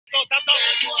Tato.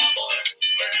 De tu amor,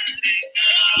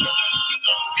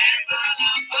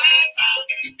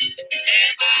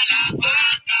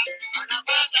 a la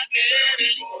pata que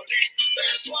eres de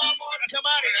tu amor. Gracias,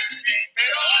 Mari.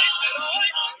 Pero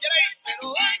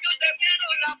hoy yo te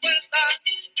cierro la puerta,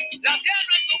 la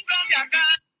cierro en tu propia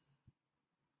casa.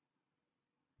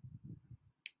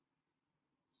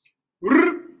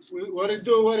 What it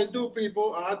do,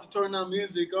 people? I have to turn that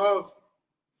music off.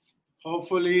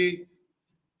 Hopefully,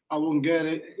 I won't get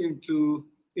into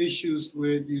issues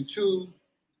with YouTube.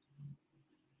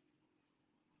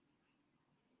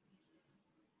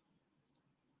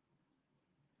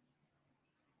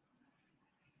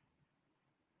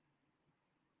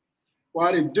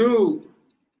 What it do?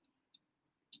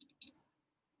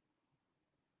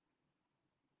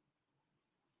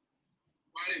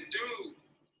 What it do?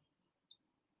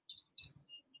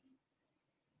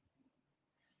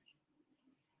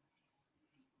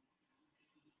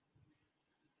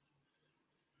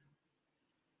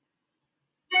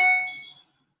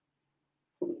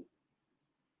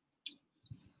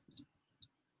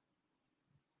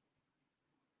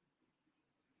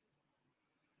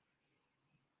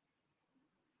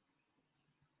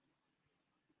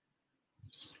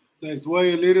 Let's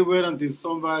wait a little bit until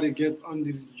somebody gets on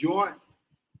this joint.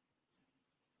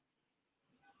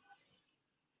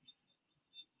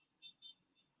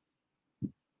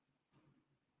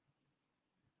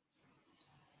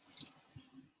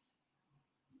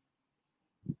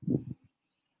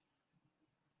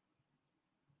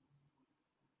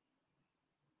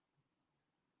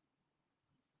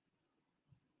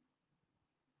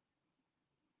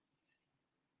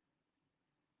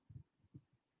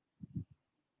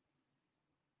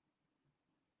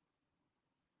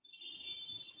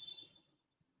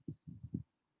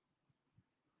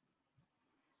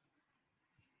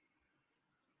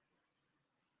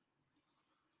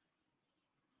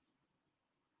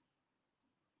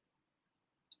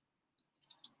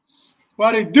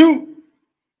 What it do?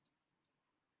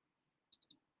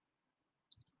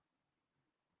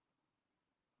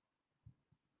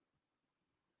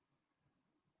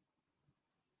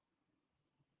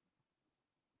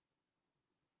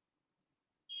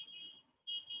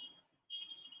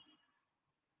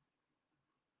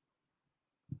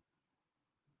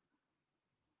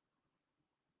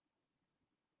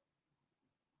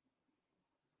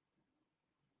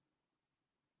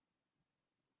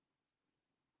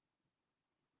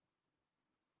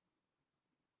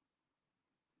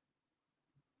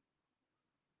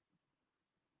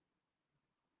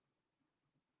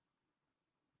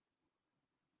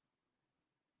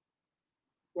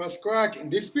 What's cracking?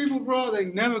 These people, bro, they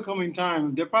never come in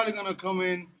time. They're probably gonna come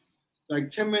in like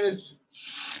 10 minutes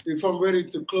if I'm ready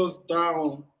to close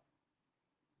down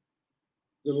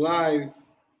the live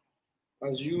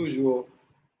as usual.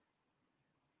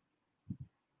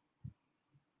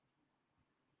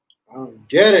 I don't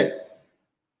get it.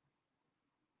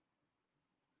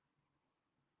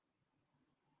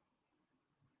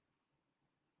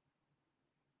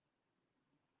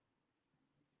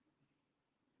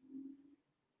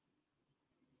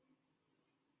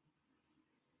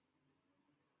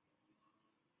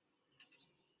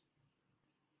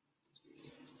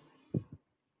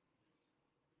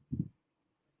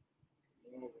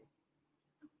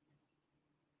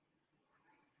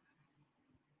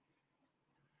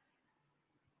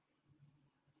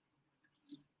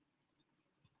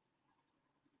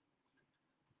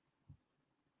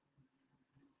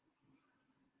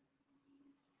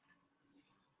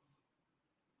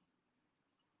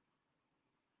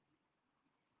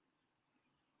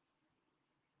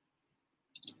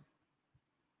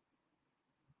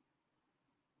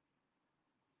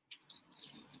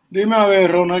 Dime a ver,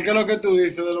 Ronald, ¿qué es lo que tú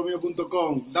dices de lo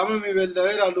mío.com? Dame mi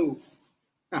verdadera luz.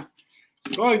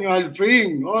 Coño, al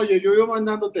fin. Oye, yo iba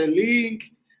mandándote el link.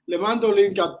 Le mando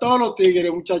link a todos los tigres,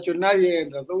 muchachos. Nadie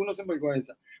entra. Son unos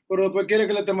sinvergüenza. Pero después quiere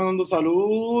que le esté mandando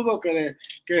saludos, que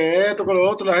esto, que lo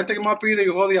otro. La gente que más pide y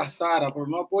jode a Sara, pero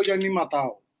no apoyan ni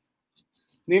matado.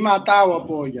 Ni matado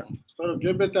apoyan. Pero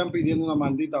siempre están pidiendo una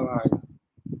maldita vaina.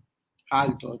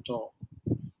 Alto de todo.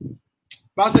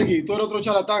 Va a seguir. Tú eres otro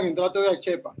charlatán. Entrate hoy a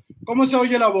Chepa. ¿Cómo se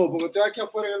oye la voz? Porque estoy aquí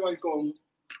afuera en el balcón.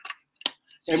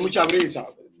 Hay mucha brisa.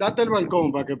 Date el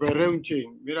balcón para que perree un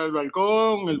ching. Mira el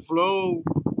balcón, el flow,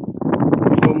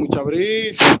 mucha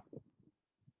brisa.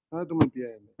 Ah, tú me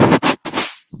entiendes.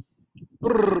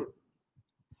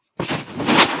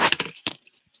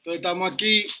 Entonces estamos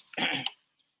aquí.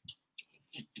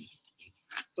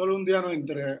 Solo un día no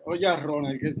entré. Oye,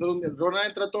 Ronald, que solo un día. Ronald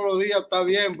entra todos los días, está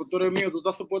bien, pues tú eres mío, tú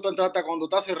estás supuesto a entrar hasta cuando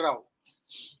está cerrado.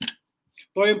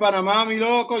 Estoy en Panamá, mi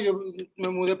loco. Yo me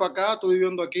mudé para acá, estoy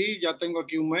viviendo aquí. Ya tengo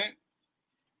aquí un mes.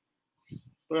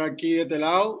 Estoy aquí de este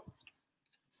lado.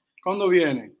 ¿Cuándo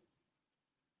viene?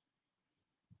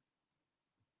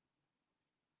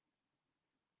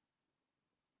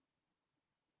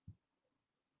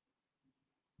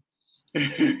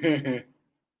 Ay,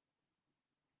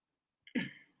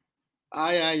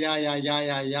 ay, ay, ay, ay,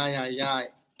 ay, ay, ay, ay.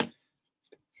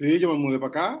 Sí, yo me mudé para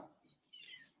acá.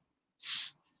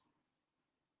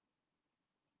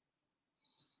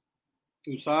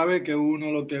 Tú sabes que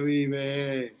uno lo que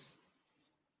vive es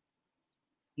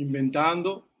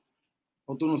inventando,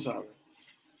 o tú no sabes.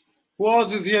 Who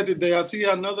else is here today? I see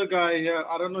another guy here.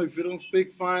 I don't know if you don't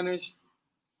speak Spanish.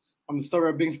 I'm sorry,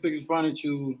 I've been speaking Spanish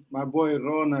to my boy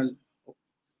Ronald.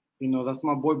 You know, that's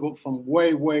my boy from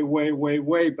way, way, way, way,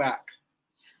 way back.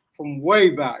 From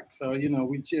way back. So, you know,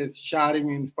 we just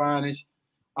chatting in Spanish.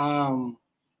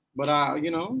 But I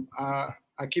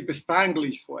keep it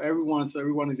Spanglish for everyone so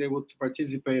everyone is able to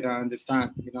participate and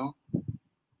understand, you know.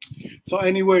 So,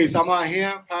 anyways, I'm out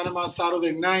here, Panama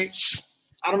Saturday night.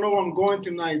 I don't know where I'm going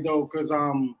tonight though, because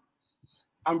I'm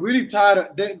really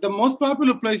tired. The most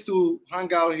popular place to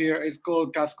hang out here is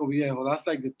called Casco Viejo. That's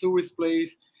like the tourist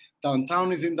place.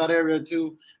 Downtown is in that area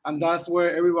too, and that's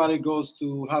where everybody goes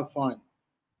to have fun.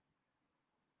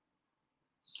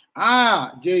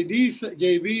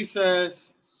 JB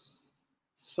says,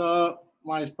 so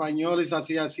my español is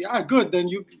así así. Good. Then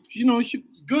you know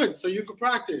good. So you could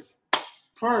practice.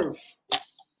 Perf.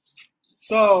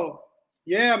 So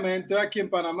yeah, man. Estoy aquí en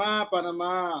Panamá.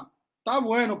 Panamá está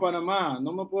bueno, Panamá.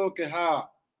 No me puedo quejar.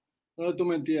 No, tú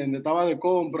me entiendes. Estaba de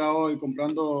compra hoy,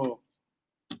 comprando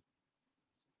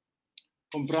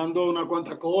una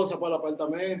cuantas cosas para el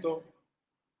apartamento.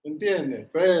 ¿Entiendes?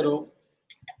 Pero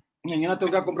mañana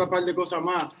tengo que comprar un par de cosas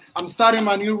más. I'm starting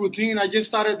my new routine. I just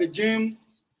started the gym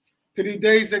 3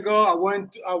 days ago. I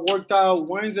worked out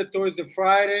Wednesday, Thursday,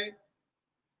 Friday.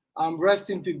 I'm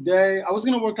resting today. I was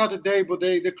gonna work out today, but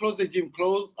they closed the gym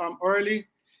early,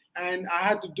 and I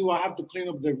have to clean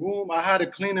up the room. I had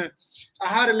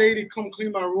a lady come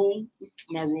clean my room.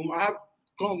 I have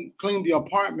come clean the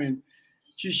apartment.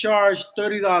 She charged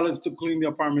 $30 to clean the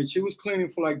apartment. She was cleaning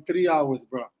for like 3 hours,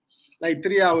 bro. Like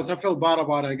 3 hours. I felt bad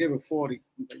about it. I gave her 40.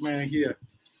 Like, man, here.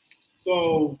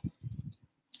 So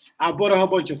I bought a whole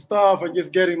bunch of stuff. I'm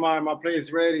just getting my place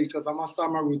ready because I'm gonna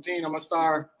start my routine. I'm gonna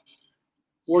start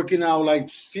working out like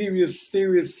serious.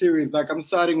 Like I'm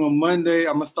starting on Monday.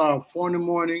 I'm gonna start at 4 in the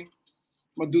morning.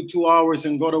 I'm gonna do 2 hours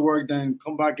and go to work, then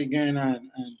come back again and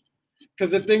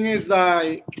because the thing is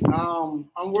like I'm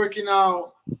working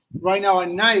out right now at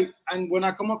night, and when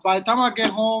I come up, by the time I get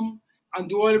home and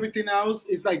do everything else,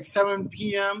 it's like 7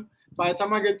 p.m. By the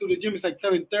time I get to the gym, it's like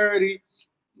 7:30.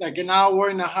 Like an hour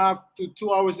and a half to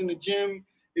 2 hours in the gym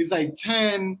is like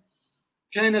 10.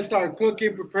 10 I start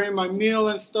cooking, preparing my meal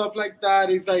and stuff like that.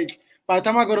 It's like by the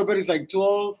time I go to bed, it's like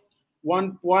 12,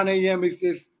 1 a.m. It's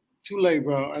just too late,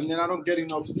 bro. And then I don't get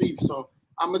enough sleep. So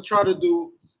I'm gonna try to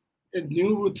do a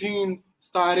new routine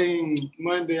starting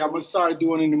Monday. I'm gonna start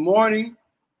doing in the morning.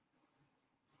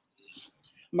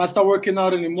 I'm gonna start working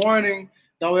out in the morning.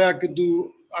 That way I could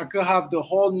have the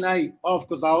whole night off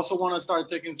because I also want to start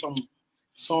taking some.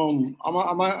 I'm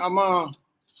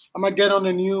gonna get on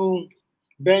a new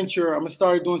venture. I'm gonna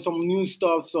start doing some new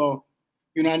stuff. So,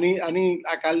 you know, I need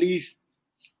like at least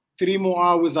 3 more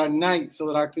hours at night so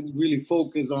that I could really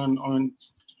focus on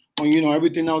you know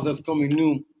everything else that's coming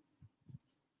new.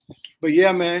 But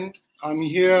yeah, man, I'm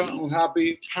here. I'm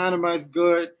happy. Panama is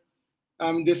good.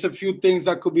 There's a few things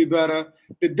that could be better.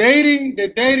 The dating,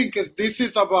 because this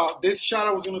shot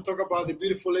I was going to talk about the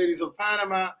beautiful ladies of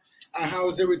Panama and how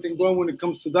is everything going when it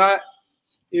comes to that.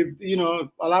 If you know, if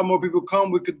a lot more people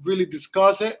come, we could really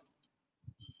discuss it.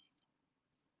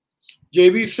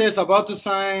 JB says about to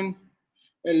sign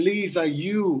a lease at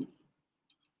you.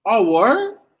 Oh,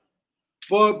 word?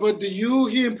 But do you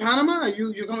here in Panama? Are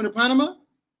you coming to Panama?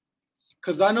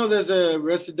 Because I know there's a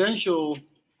residential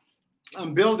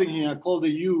building here. I call the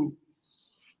U,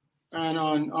 and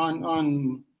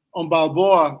on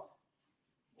Balboa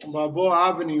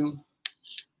Avenue.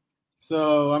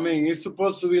 So I mean, it's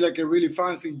supposed to be like a really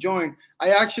fancy joint.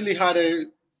 I actually had a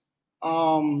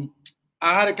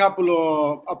couple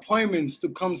of appointments to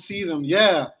come see them.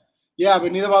 Yeah,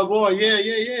 Avenida Balboa.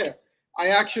 Yeah. I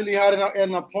actually had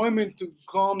an appointment to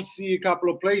come see a couple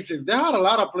of places. They had a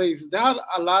lot of places. They had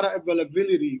a lot of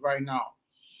availability right now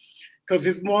because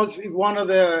it's one of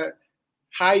the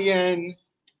high-end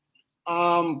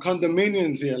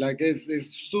condominiums here. Like it's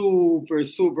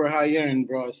super high-end,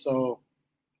 bro. So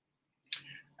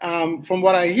From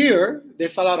what I hear,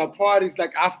 there's a lot of parties,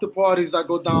 like after parties that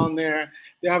go down there.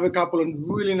 They have a couple of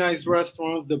really nice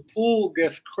restaurants. The pool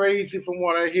gets crazy from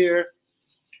what I hear.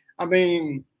 I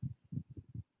mean,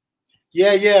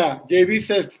 yeah, yeah. JB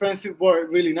says expensive but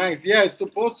really nice. Yeah, it's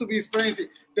supposed to be expensive.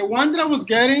 The one that I was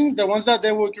getting, the ones that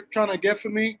they were trying to get for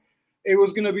me, it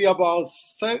was gonna be about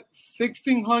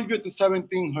 1,600 to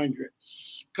 1,700,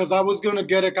 because I was gonna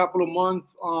get a couple of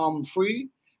months free.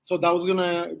 So that was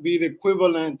gonna be the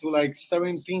equivalent to like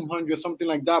 1,700, something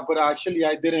like that. But actually,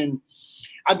 I didn't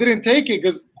take it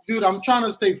because, dude, I'm trying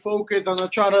to stay focused. I'm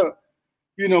not trying to,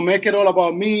 make it all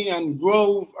about me and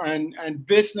growth and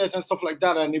business and stuff like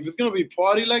that. And if it's gonna be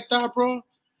party like that, bro,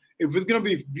 if it's gonna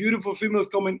be beautiful females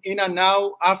coming in and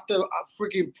out after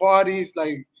freaking parties,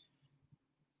 like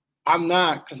I'm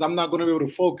not, because I'm not gonna be able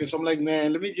to focus. I'm like,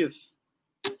 man, let me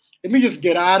just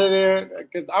get out of there,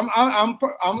 because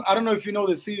I don't know if you know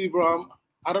the city, bro.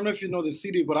 I don't know if you know the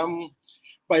city, but I'm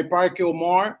by Parque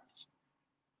Omar,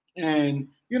 and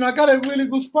I got a really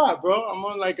good spot, bro. I'm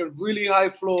on like a really high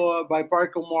floor by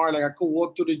Parque Omar. Like I could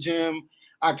walk to the gym.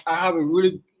 I have a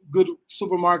really good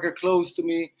supermarket close to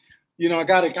me. I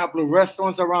got a couple of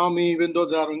restaurants around me. Even though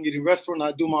that I don't eat in restaurant,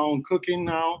 I do my own cooking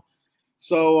now.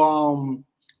 So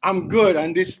I'm good.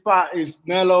 And this spot is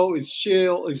mellow, it's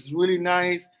chill, it's really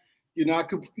nice. I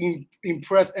could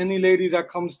impress any lady that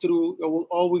comes through. It will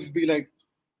always be like,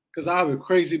 because I have a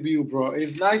crazy view, bro.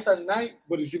 It's nice at night,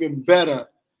 but it's even better.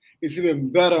 It's even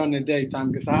better in the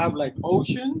daytime because I have like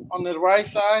ocean on the right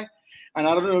side, and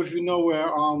I don't know if you know where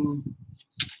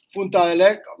Punta del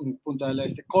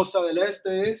Este, Costa del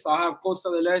Este is. I have Costa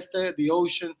del Este, the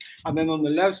ocean, and then on the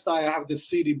left side I have the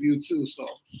city view too. So,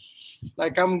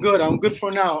 like, I'm good. I'm good for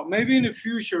now. Maybe in the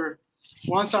future,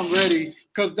 once I'm ready,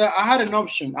 because I had an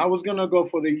option. I was gonna go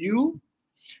for the U,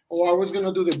 or I was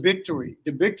gonna do the Victory.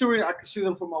 The Victory, I can see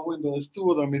them from my window. There's two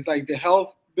of them. It's like the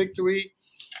Health Victory,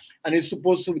 and it's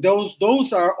supposed to.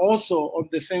 Those are also on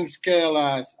the same scale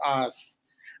as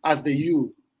the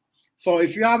U. So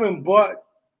if you haven't bought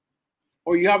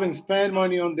or you haven't spent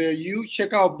money on the U,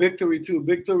 check out Victory too.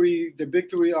 The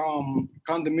Victory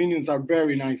condominiums are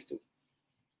very nice too.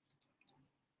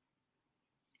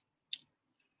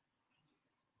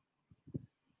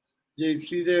 You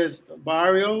see this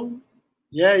Barrio?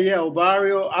 Yeah,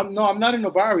 Barrio. I'm not in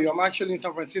the Barrio. I'm actually in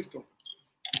San Francisco.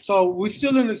 So we're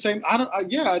still in the same.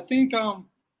 I think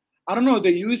I don't know.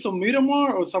 The U is on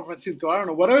Miramar or San Francisco. I don't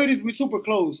know. Whatever it is, we're super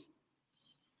close.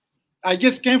 I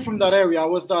just came from that area. I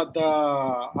was at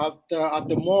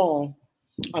the mall,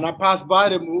 and I passed by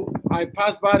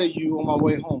the U on my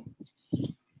way home.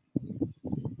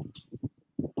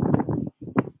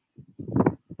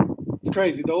 It's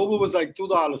crazy. The Uber was like $2,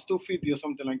 $2.50 or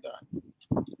something like that.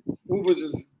 Uber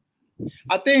is.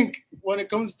 I think when it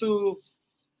comes to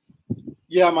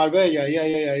Marbella, yeah,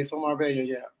 it's on Marbella,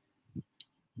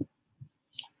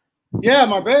 yeah,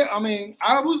 Marbella. I mean,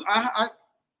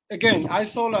 I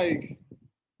saw like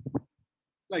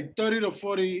 30 to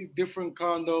 40 different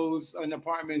condos and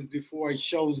apartments before I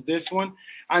chose this one.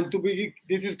 And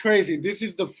this is crazy. This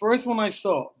is the first one I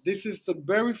saw. This is the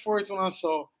very first one I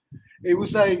saw. It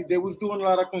was like they was doing a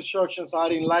lot of construction, so I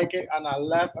didn't like it, and I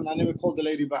left, and I never called the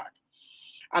lady back.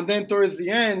 And then towards the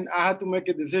end, I had to make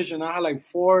a decision. I had like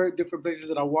 4 different places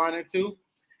that I wanted to,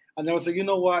 and I was like, you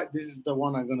know what, this is the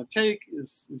one I'm gonna take.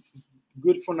 This is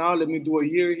good for now. Let me do a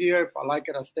year here. If I like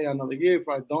it, I stay another year. If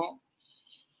I don't,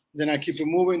 then I keep it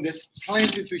moving. There's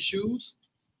plenty to choose.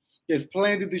 There's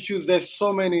plenty to choose. There's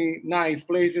so many nice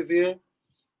places here.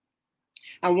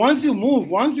 And once you're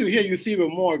here, you see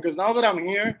even more. Because now that I'm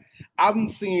here, I'm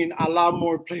seeing a lot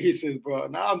more places, bro.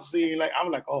 Now I'm seeing I'm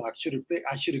like, oh, I should have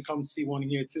come see one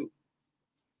here too.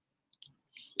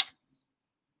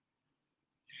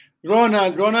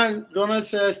 Ronald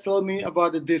says, tell me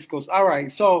about the discos. All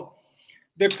right, so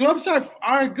the clubs are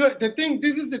good.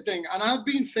 This is the thing, and I've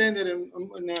been saying it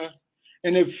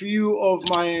in a few of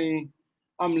my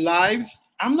lives.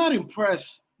 I'm not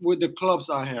impressed with the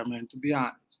clubs out here, man, to be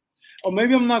honest. Or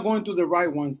maybe I'm not going to the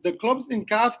right ones. The clubs in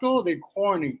Casco, they're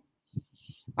corny.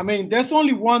 I mean, there's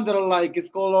only one that I like. It's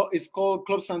called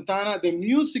Club Santana. The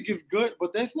music is good,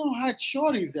 but there's no hot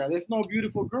shorties there. There's no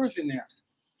beautiful girls in there.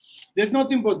 There's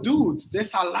nothing but dudes.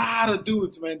 There's a lot of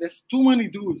dudes, man. There's too many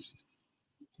dudes.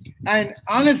 And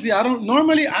honestly, I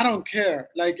don't care.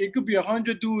 Like, it could be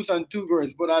 100 dudes and 2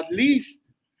 girls, but at least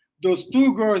those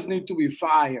 2 girls need to be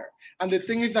fire. And the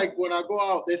thing is, like, when I go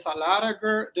out, there's a lot of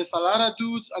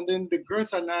dudes, and then the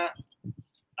girls are not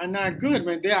good,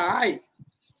 man. They're high.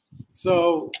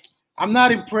 So I'm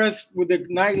not impressed with the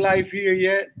nightlife here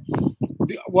yet.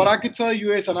 What I can tell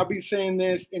you is, and I've been saying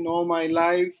this in all my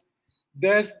lives,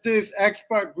 there's this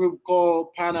expert group called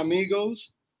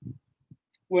Panamigos.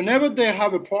 Whenever they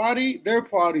have a party, their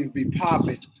parties be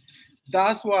popping.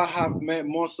 That's why I have met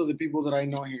most of the people that I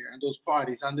know here in those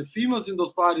parties, and the females in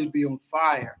those parties be on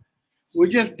fire. We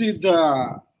just did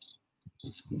the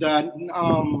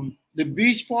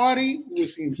beach party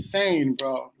was insane,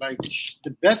 bro. Like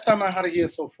the best time I had here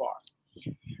so far.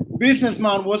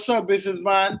 Businessman, what's up,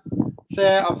 businessman?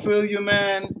 Say, I feel you,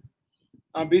 man.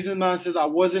 Businessman says I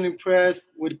wasn't impressed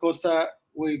with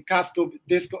Costco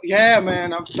disco. Yeah,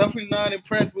 man, I'm definitely not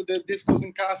impressed with the discos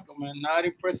in Costco, man. Not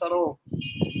impressed at all.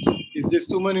 It's just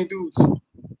too many dudes.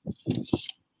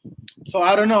 So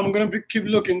I don't know. I'm gonna keep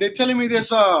looking. They're telling me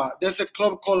there's a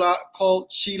club called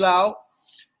Chill Out.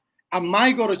 I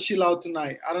might go to Chill Out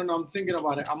tonight. I don't know. I'm thinking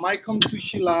about it. I might come to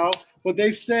Chill Out, but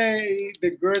they say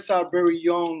the girls are very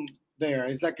young there.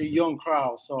 It's like a young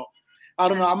crowd. So I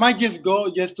don't know. I might just go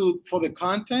just for the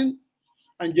content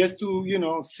and just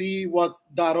to see what's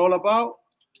that all about.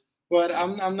 But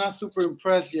I'm not super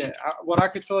impressed yet. What I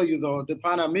could tell you though, the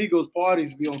Panamigos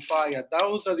parties be on fire.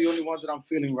 Those are the only ones that I'm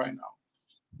feeling right now.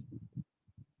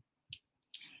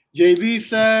 JB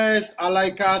says I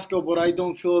like Costco, but I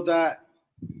don't feel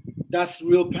that's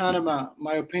real Panama.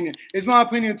 My opinion. It's my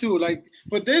opinion too. Like,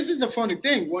 but this is the funny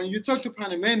thing. When you talk to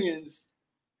Panamanians,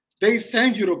 they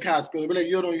send you to Costco. They be like,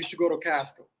 you should go to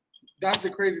Costco. That's the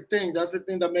crazy thing. That's the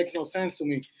thing that makes no sense to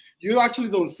me. You actually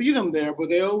don't see them there, but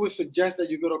they always suggest that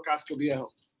you go to Costco Viejo.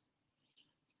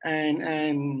 And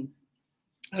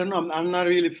I don't know. I'm not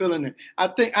really feeling it. I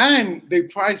think, and they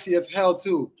pricey as hell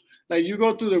too. Like you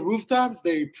go to the rooftops,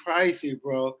 they pricey,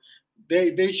 bro.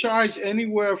 They charge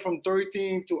anywhere from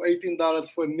 $13 to $18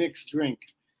 for a mixed drink.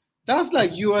 That's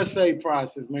like USA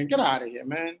prices, man. Get out of here,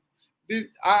 man.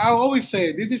 I always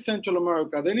say this is Central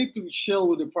America. They need to chill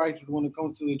with the prices when it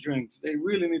comes to the drinks. They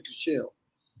really need to chill.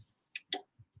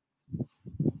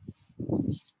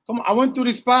 Come on, I went to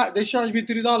the spot. They charged me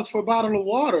 $3 for a bottle of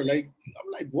water. Like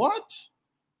I'm like, what?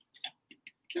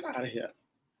 Get out of here.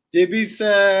 JB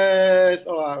says,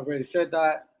 oh, I already said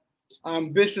that.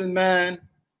 I'm businessman.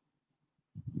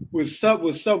 What's up?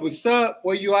 What's up? What's up?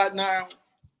 Where you at now?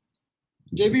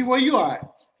 JB, where you at?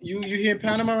 You here in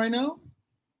Panama right now?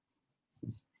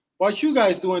 What you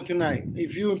guys doing tonight?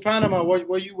 If you in Panama,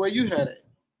 where you headed?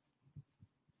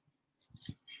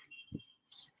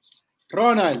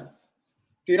 Ronald,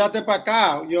 tírate para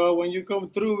acá. Yo, when you come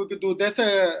through, we could do this.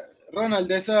 Ronald,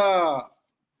 there's a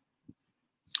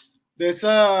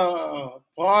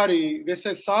party. There's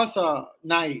a salsa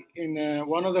night in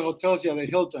one of the hotels here, the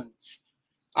Hilton.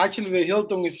 Actually, the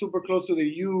Hilton is super close to the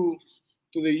U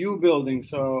building,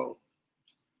 so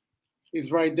it's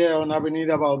right there on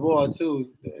Avenida Balboa too.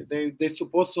 They're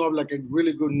supposed to have like a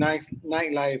really good nice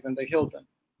nightlife in the Hilton.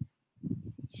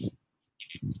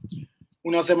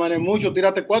 Una semana es mucho,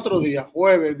 tírate 4 días,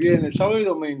 jueves, viernes, sábado y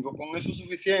domingo, con eso es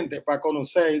suficiente para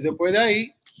conocer. Y después de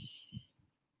ahí,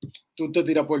 tú te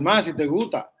tiras por más si te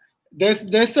gusta. There's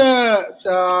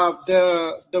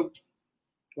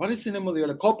what is the name of the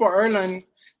other? Copa Airline.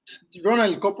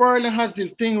 Ronald, Copa Airline has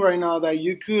this thing right now that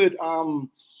you could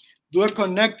do a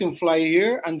connecting flight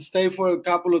here and stay for a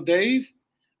couple of days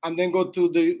and then go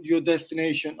to your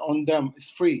destination on them. It's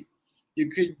free. You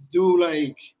could do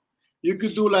like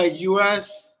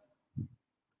US,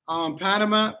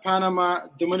 Panama,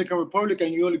 Dominican Republic,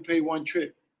 and you only pay one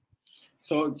trip.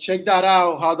 So check that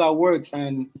out, how that works.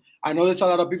 And I know there's a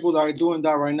lot of people that are doing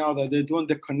that right now, that they're doing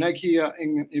the connect here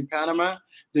in Panama.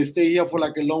 They stay here for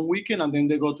like a long weekend and then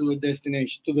they go to the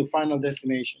destination, to the final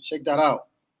destination. Check that out.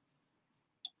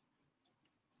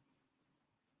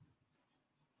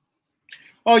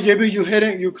 Oh, JB,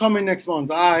 you coming next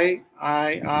month. I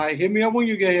hit me up when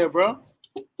you get here, bro.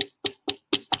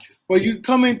 But you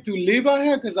coming to live out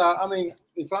here? Because I mean,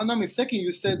 if I'm not mistaken,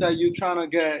 you said that you're trying to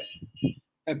get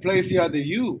a place here at the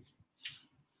U.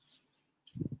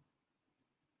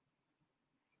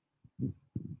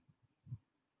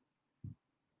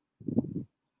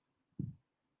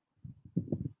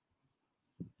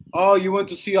 Oh, you went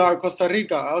to see our Costa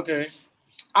Rica. Okay.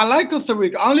 I like Costa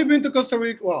Rica. I only been to Costa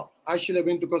Rica. Well, I should have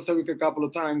been to Costa Rica a couple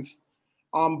of times.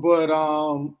 But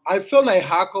I feel like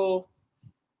Jaco,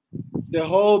 the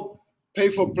whole pay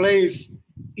for place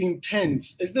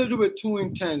intense. It's a little bit too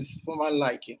intense for my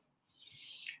liking.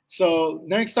 So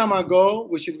next time I go,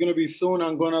 which is gonna be soon,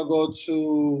 I'm gonna go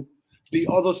to the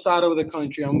other side of the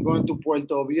country. I'm going to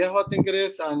Puerto Viejo, I think it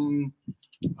is, and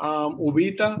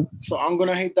Ubita. So I'm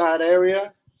gonna hit that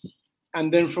area. And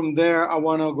then from there, I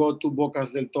want to go to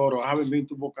Bocas del Toro. I haven't been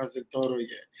to Bocas del Toro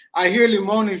yet. I hear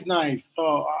Limon is nice,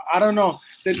 so I don't know.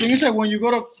 The thing is that when you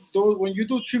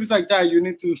do trips like that, you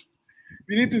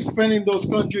you need to spend in those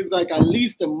countries like at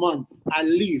least a month, at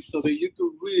least, so that you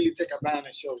could really take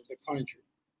advantage of the country.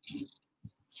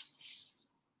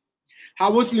 How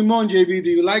was Limon, JB?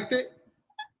 Do you like it?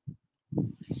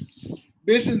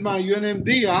 Businessman,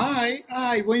 UNMD. All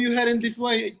right. When you heading this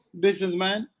way,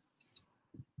 businessman?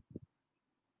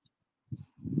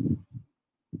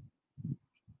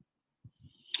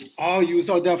 Oh, you was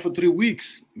out there for 3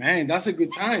 weeks. Man, that's a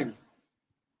good time.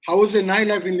 How was the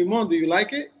nightlife in Limon? Do you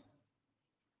like it?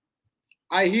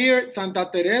 I hear Santa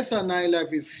Teresa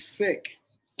nightlife is sick.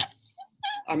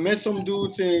 I met some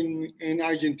dudes in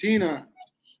Argentina,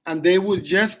 and they were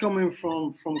just coming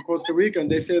from Costa Rica,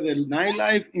 and they said the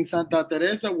nightlife in Santa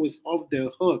Teresa was off the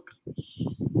hook.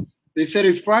 They said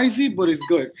it's pricey, but it's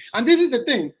good. And this is the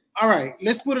thing. All right,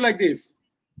 let's put it like this.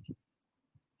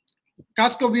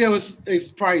 Casco Viejo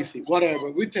is pricey,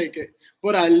 whatever, we take it.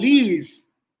 But at least,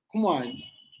 come on,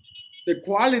 the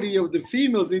quality of the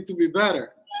females need to be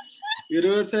better. You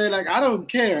know what I'm saying? Like, I don't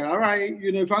care, all right?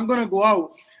 You know, if I'm going to go out,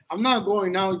 I'm not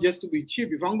going out just to be cheap.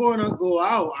 If I'm going to go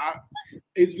out,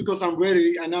 it's because I'm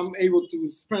ready and I'm able to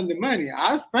spend the money.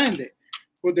 I spend it.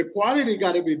 But the quality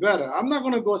got to be better. I'm not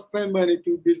going to go spend money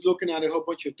to be looking at a whole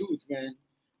bunch of dudes, man.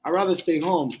 I'd rather stay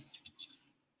home.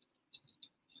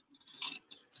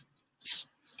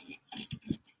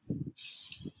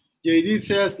 JD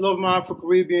says, love my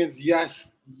Afro-Caribbeans.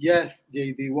 Yes,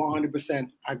 JD, 100%.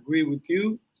 I agree with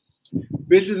you.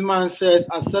 Businessman says,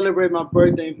 I celebrate my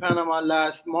birthday in Panama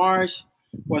last March.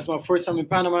 Was my first time in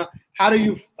Panama. How do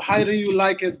you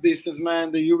like it,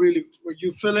 businessman? Are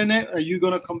you feeling it? Are you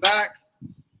gonna come back?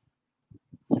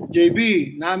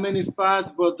 JB, not many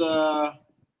spots, but the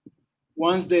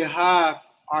ones they have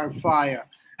are fire.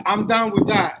 I'm down with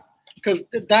that. Because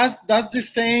that's the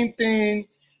same thing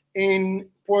in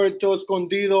Puerto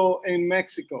Escondido in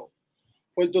Mexico.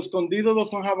 Puerto Escondido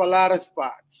doesn't have a lot of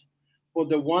spots, but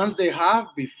the ones they have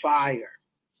be fire.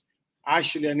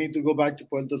 Actually, I need to go back to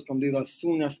Puerto Escondido as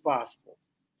soon as possible.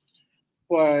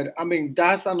 But I mean,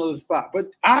 that's another spot. But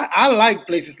I like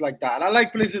places like that. I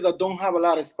like places that don't have a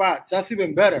lot of spots. That's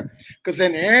even better because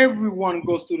then everyone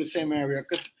goes to the same area.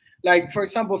 Because, like, for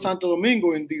example, Santo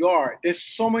Domingo in DR, there's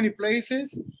so many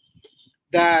places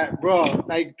that, bro,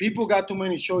 like, people got too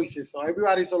many choices. So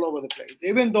everybody's all over the place.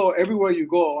 Even though everywhere you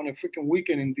go on a freaking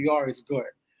weekend in DR is good.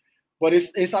 But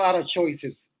it's a lot of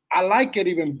choices. I like it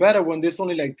even better when there's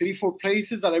only like 3-4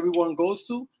 places that everyone goes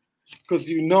to. Because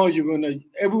you know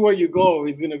everywhere you go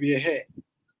is gonna be a hit.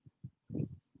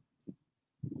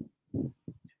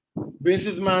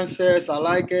 Businessman says, I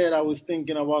like it. I was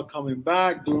thinking about coming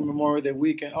back during Memorial Day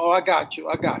weekend. Oh, I got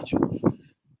you.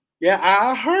 Yeah,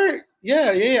 I heard.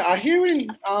 Yeah. I hearing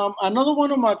another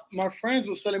one of my friends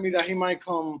was telling me that he might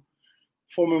come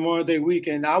for Memorial Day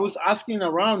weekend. I was asking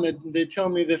around that they tell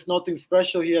me there's nothing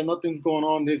special here, nothing's going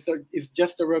on. It's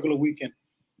just a regular weekend.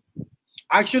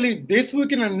 Actually, this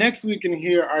weekend and next weekend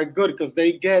here are good because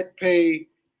they get paid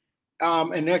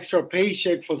an extra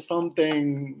paycheck for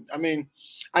something. I mean,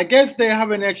 I guess they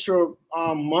have an extra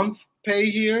month pay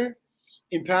here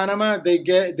in Panama.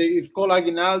 It's called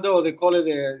aguinaldo, or they call it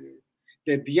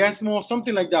the diezmo,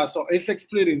 something like that. So it's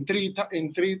split in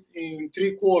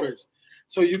three quarters.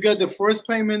 So you get the first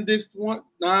payment this one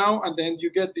now, and then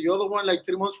you get the other one like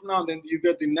 3 months from now, and then you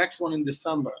get the next one in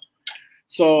December.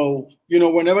 So, you know,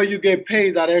 whenever you get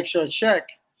paid that extra check,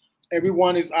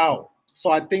 everyone is out. So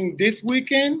I think this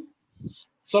weekend,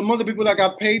 some of the people that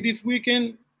got paid this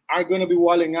weekend are going to be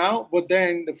walling out. But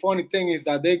then the funny thing is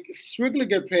that they strictly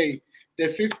get paid the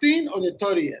 15th or the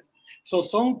 30th. So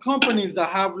some companies that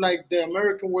have like the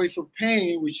American ways of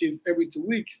paying, which is every 2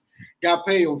 weeks, got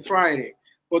paid on Friday.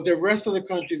 But the rest of the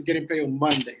country is getting paid on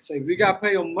Monday. So if you got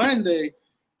paid on Monday,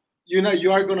 you know,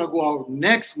 you are going to go out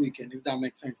next weekend, if that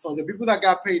makes sense. So the people that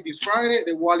got paid this Friday,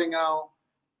 they're walling out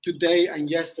today and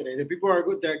yesterday. The people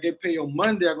that get paid on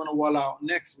Monday are going to wall out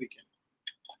next weekend.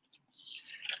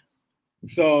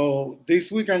 So this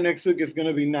week and next week is going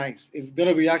to be nice. It's going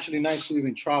to be actually nice to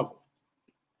even travel.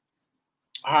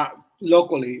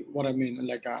 Locally, what I mean,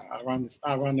 like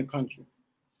around the country.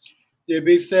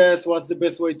 JB says, what's the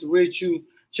best way to reach you?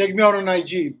 Check me out on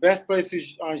IG. Best place to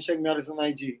check me out is on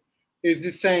IG. It's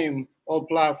the same old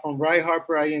platform, right?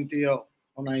 Harper INTL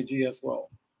on IG as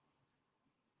well.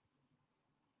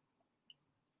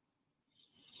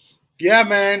 Yeah,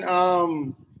 man.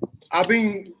 I've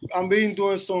been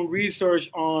doing some research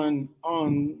on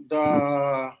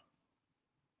the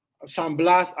San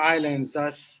Blas Islands.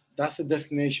 That's a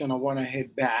destination I want to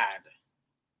hit bad.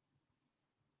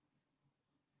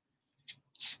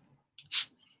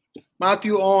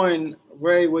 Matthew Owen,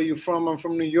 Ray, where you from? I'm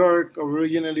from New York,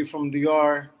 originally from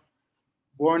DR.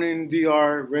 Born in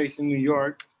DR, raised in New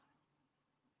York.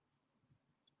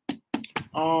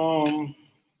 Um,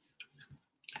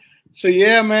 so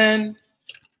yeah, man.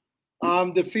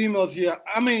 The females here.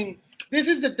 I mean, this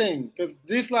is the thing, because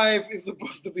this life is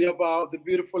supposed to be about the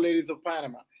beautiful ladies of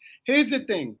Panama. Here's the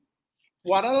thing.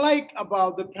 What I like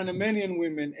about the Panamanian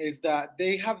women is that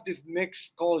they have this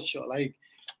mixed culture. Like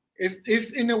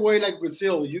it's in a way like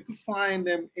Brazil. You can find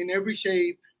them in every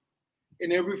shape,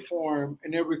 in every form,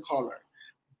 in every color.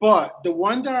 But the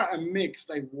ones that are mixed,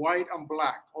 like white and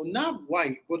black, or not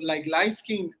white, but like light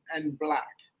skin and black,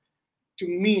 to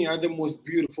me are the most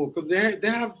beautiful because they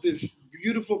have this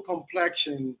beautiful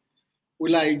complexion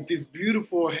with like this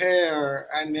beautiful hair,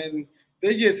 and then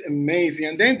they're just amazing.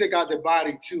 And then they got the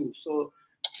body too. So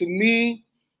to me,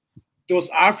 those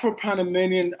Afro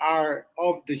Panamanian are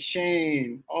of the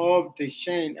chain.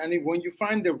 And when you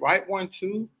find the right one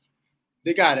too,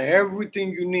 they got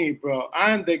everything you need, bro.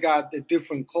 And they got the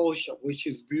different culture, which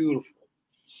is beautiful.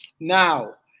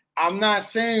 Now, I'm not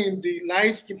saying the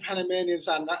light skinned Panamanians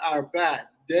are bad.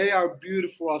 They are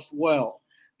beautiful as well.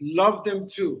 Love them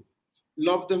too.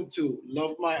 Love them too.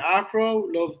 Love my Afro.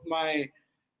 Love my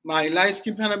light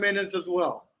skinned Panamanians as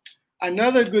well.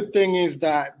 Another good thing is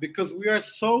that because we are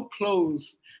so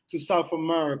close to South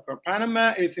America,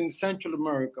 Panama is in Central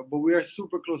America, but we are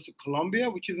super close to Colombia,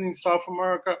 which is in South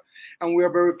America, and we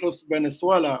are very close to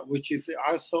Venezuela, which is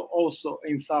also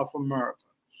in South America.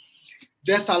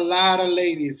 There's a lot of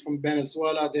ladies from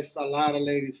Venezuela. There's a lot of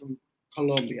ladies from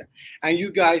Colombia. And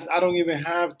you guys, I don't even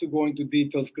have to go into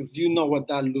details because you know what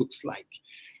that looks like.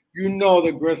 You know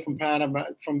the girls from Panama,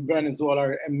 from Venezuela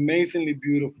are amazingly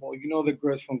beautiful. You know the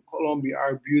girls from Colombia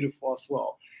are beautiful as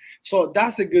well. So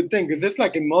that's a good thing because it's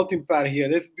like a melting pot here.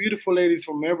 There's beautiful ladies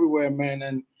from everywhere, man.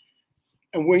 And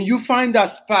when you find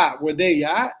that spot where they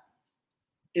at,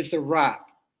 it's a wrap.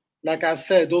 Like I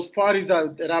said, those parties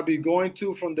that I be going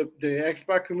to from the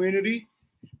expat community,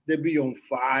 they be on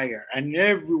fire, and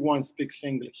everyone speaks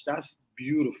English. That's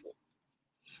beautiful.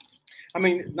 I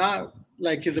mean, not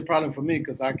like it's a problem for me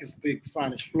because I can speak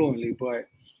Spanish fluently, but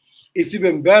it's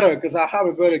even better because I have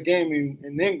a better game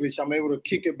in English. I'm able to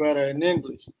kick it better in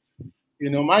English. You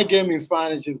know, my game in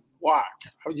Spanish is whack.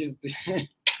 I just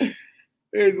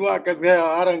it's whack as hell.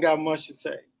 I don't got much to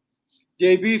say.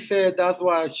 JB said that's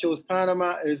why I chose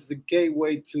Panama is the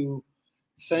gateway to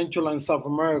Central and South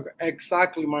America.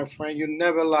 Exactly, my friend. You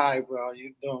never lie, bro.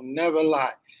 You don't never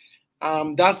lie.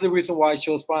 That's the reason why I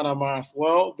chose Panama as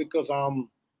well, because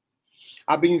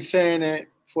I've been saying it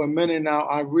for a minute now.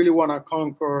 I really want to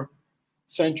conquer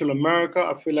Central America.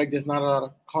 I feel like there's not a lot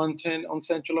of content on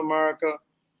Central America,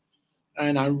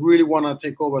 and I really want to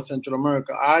take over Central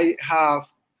America. I have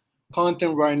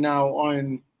content right now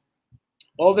on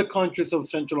all the countries of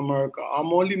Central America.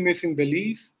 I'm only missing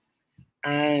Belize,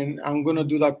 and I'm gonna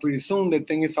do that pretty soon. The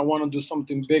thing is, I want to do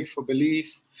something big for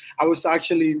Belize. I was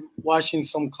actually watching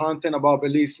some content about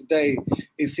Belize today.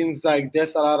 It seems like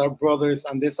there's a lot of brothers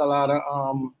and there's a lot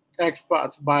of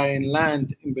expats buying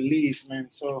land in Belize, man.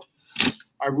 So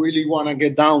I really want to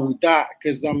get down with that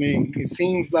because I mean, it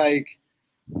seems like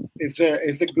it's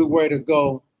a good way to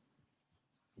go,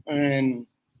 and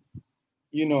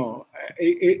you know,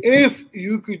 if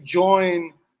you could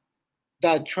join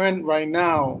that trend right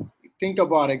now, think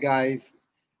about it, guys.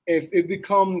 If it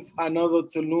becomes another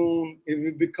Tulum, if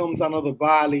it becomes another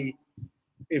Bali,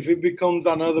 if it becomes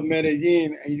another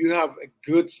Medellin, and you have a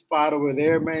good spot over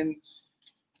there, man,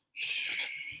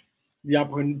 the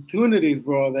opportunities,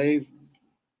 bro, they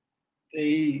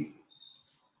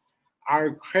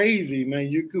are crazy, man.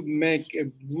 You could make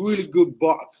a really good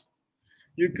buck.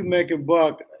 You could make a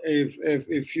buck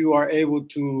if you are able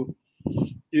to,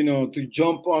 you know, to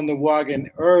jump on the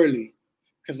wagon early.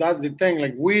 Because that's the thing.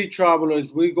 Like we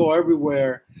travelers, we go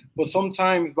everywhere, but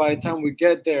sometimes by the time we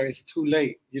get there, it's too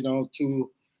late. You know,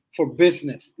 to for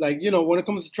business. Like you know, when it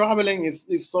comes to traveling,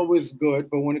 it's always good,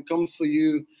 but when it comes to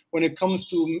you, when it comes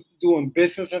to doing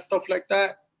business and stuff like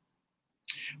that,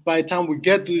 by the time we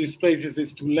get to these places,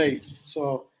 it's too late.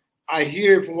 So I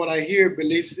hear from what I hear,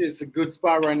 Belize is a good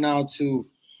spot right now to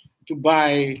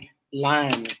buy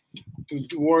land,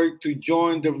 to work, to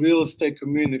join the real estate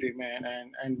community,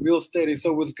 man. And real estate is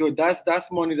always good. That's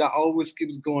money that always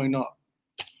keeps going up.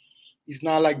 It's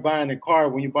not like buying a car.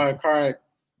 When you buy a car,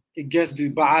 it gets the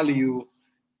value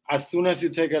as soon as you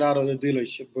take it out of the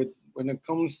dealership. But when it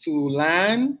comes to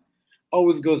land,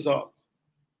 always goes up.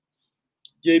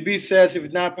 JB says, if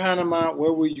it's not Panama,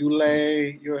 where will you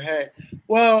lay your head?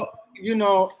 Well, you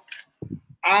know,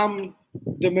 I'm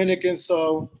Dominican,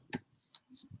 so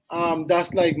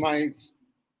that's like my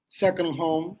second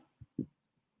home.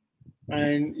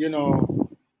 And, you know,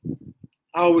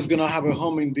 I was gonna have a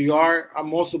home in DR.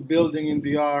 I'm also building in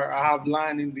DR. I have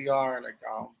land in DR. Like,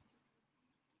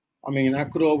 I mean, I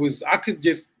could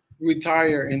just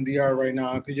retire in DR right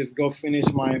now. I could just go finish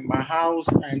my house,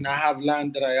 and I have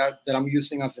land that I'm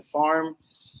using as a farm.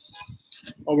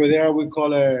 Over there, we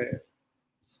call it.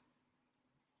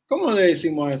 ¿Cómo le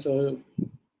decimos eso,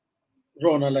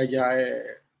 Ronald? Allá,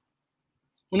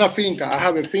 una finca. I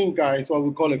have a finca. It's what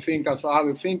we call a finca. So I have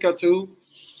a finca too,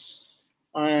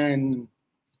 and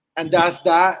that's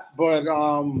that. But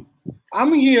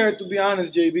I'm here to be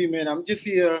honest, JB, man. I'm just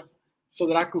here so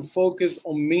that I could focus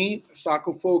on me, so I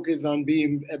could focus on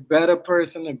being a better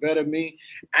person, a better me,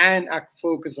 and I could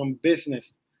focus on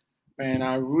business. Man,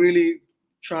 I really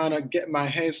trying to get my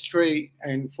head straight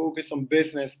and focus on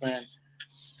business, man.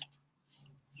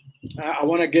 I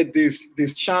want to get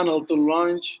this channel to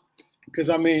launch because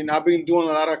I mean I've been doing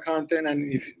a lot of content, and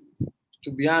if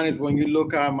to be honest, when you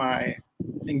look at my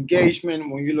engagement,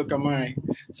 when you look at my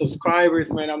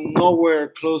subscribers, man, I'm nowhere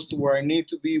close to where I need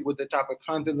to be with the type of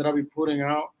content that I'll be putting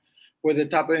out, with the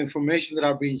type of information that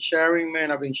I've been sharing,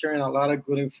 man. I've been sharing a lot of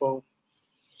good info.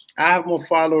 I have more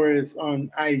followers on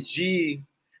IG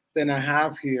than I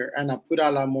have here, and I put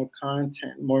out a lot more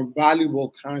content, more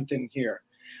valuable content here.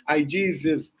 IG is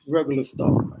just regular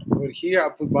stuff, man. But here I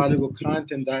put valuable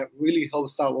content that really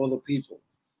helps out other people.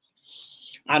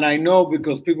 And I know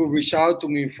because people reach out to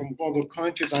me from other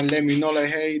countries and let me know,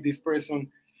 like, hey, this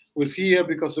person was here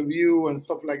because of you and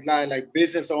stuff like that. Like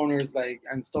business owners, like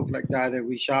and stuff like that, they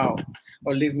reach out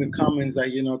or leave me comments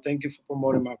like, thank you for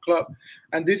promoting my club.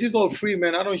 And this is all free,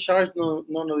 man. I don't charge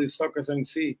none of these suckers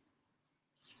MC.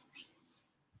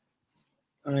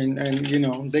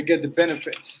 And they get the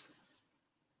benefits,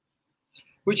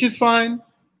 which is fine.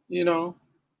 It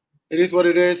is what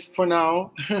it is for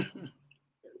now.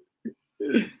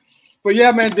 But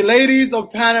yeah, man, the ladies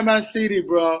of Panama City,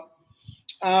 bro.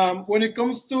 When it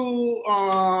comes to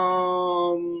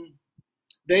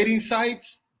dating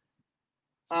sites,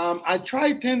 I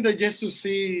tried Tinder just to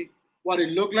see what it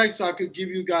looked like, so I could give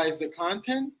you guys the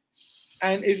content.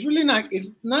 And it's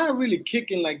not really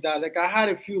kicking like that. Like I had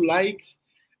a few likes,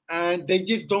 and they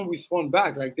just don't respond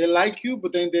back. Like they like you,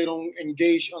 but then they don't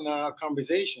engage on a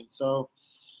conversation. So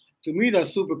to me,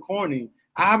 that's super corny.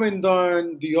 I haven't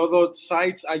done the other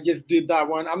sites. I just did that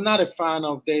one. I'm not a fan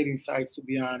of dating sites, to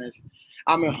be honest.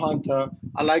 I'm a hunter.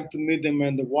 I like to meet them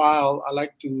in the wild. I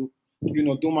like to,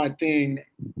 do my thing,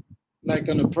 like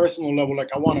on a personal level.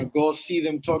 Like I want to go see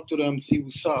them, talk to them, see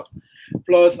what's up.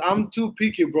 Plus, I'm too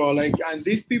picky, bro. Like, and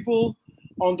these people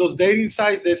on those dating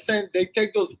sites, they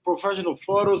take those professional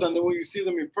photos, and then when you see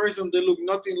them in person, they look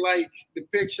nothing like the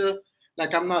picture.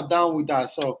 Like I'm not down with that.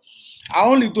 So I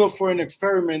only do it for an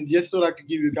experiment just so that I could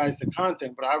give you guys the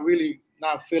content. But I really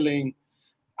not feeling.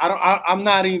 I'm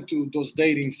not into those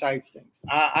dating sites things.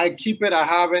 I keep it. I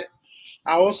have it.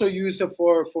 I also use it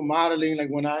for modeling. Like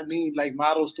when I need like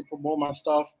models to promote my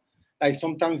stuff. Like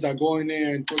sometimes I go in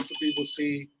there and talk to people,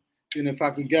 see, if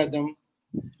I could get them.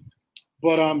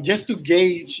 But just to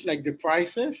gauge like the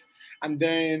prices, and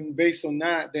then based on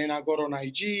that, then I go on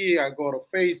IG, I go to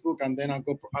Facebook, and then I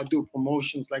do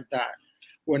promotions like that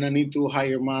when I need to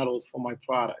hire models for my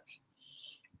products.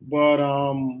 But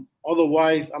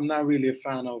otherwise, I'm not really a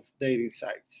fan of dating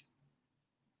sites.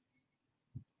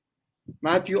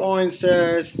 Matthew Owen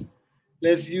says,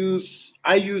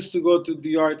 I used to go to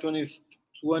DR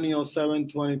 2007,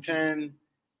 2010.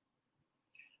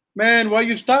 Man, why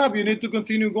you stop? You need to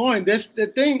continue going. That's the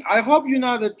thing. I hope you're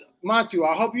not Matthew.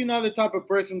 I hope you're not the type of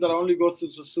person that only goes to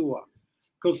Sosua,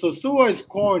 because Sosua is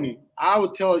corny. I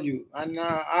will tell you, and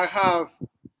I have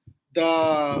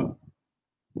the.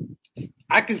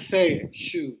 I can say it.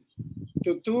 Shoot,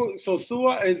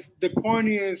 Sosua is the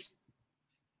corniest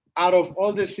out of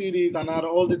all the cities and out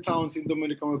of all the towns in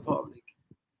Dominican Republic.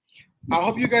 I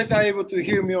hope you guys are able to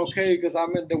hear me okay, because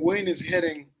the wind is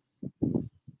hitting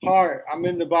hard. I'm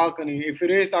in the balcony. If it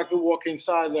is, I could walk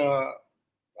inside the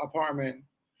apartment.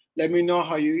 Let me know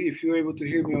if you're able to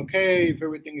hear me okay, if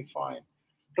everything is fine.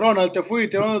 Ronald, te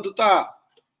fuiste. ¿Dónde tú estás?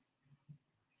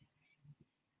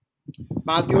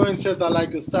 Matthew says, I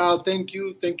like your style. Thank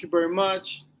you. Thank you very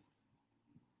much.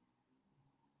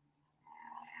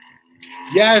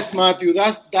 Yes, Matthew,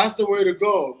 that's the way to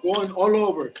go. Going all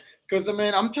over. Because,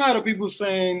 I'm tired of people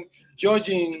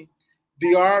judging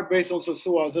the art based on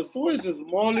Sosua. Sosua is a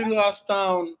small little ass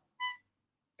town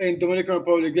in Dominican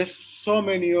Republic. There's so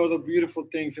many other beautiful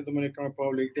things in Dominican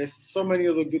Republic. There's so many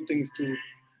other good things to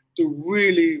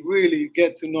really, really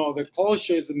get to know. The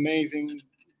culture is amazing.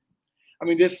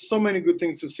 There's so many good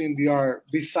things to see in the art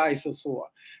besides Sosua.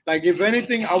 Like, if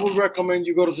anything, I would recommend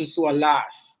you go to Sosua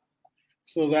last.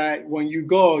 so that when you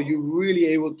go, you're really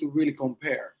able to really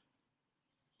compare.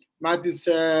 Matthew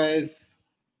says,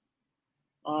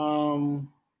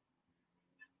 um,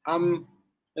 I'm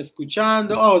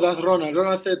escuchando. Oh, that's Ronald.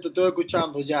 Ronald said, te estoy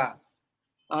escuchando ya.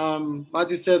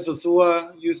 Matthew says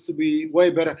Sosua used to be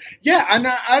way better. Yeah, and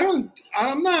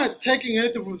I'm not taking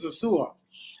anything from Sosua.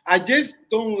 I just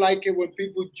don't like it when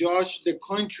people judge the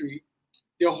country,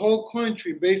 the whole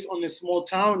country, based on the small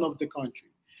town of the country.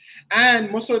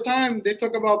 And most of the time, they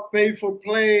talk about pay for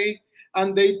play,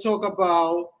 and they talk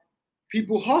about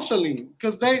people hustling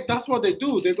because that's what they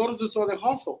do. They go to the store, they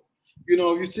hustle. You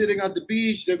know, you're sitting at the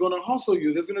beach, they're gonna hustle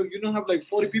you. You don't have like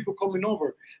 40 people coming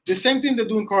over. The same thing they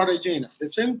do in Cartagena, the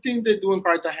same thing they do in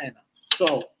Cartagena.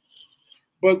 So,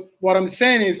 but what I'm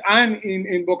saying is, I'm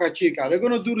in Boca Chica. They're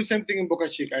gonna do the same thing in Boca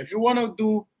Chica. If you wanna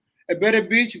do a better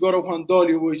beach, go to Juan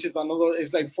Dolio, which is another.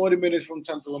 It's like 40 minutes from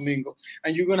Santo Domingo,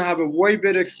 and you're gonna have a way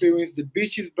better experience. The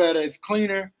beach is better, it's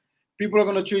cleaner. People are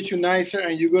gonna treat you nicer,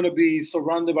 and you're gonna be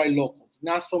surrounded by locals.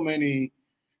 Not so many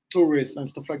tourists and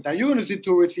stuff like that. You're gonna see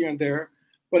tourists here and there,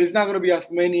 but it's not gonna be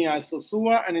as many as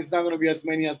Sosua, and it's not gonna be as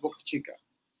many as Boca Chica.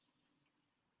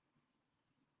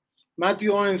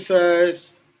 Matthew Owen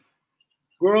says,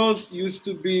 girls used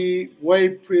to be way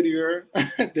prettier.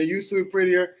 They used to be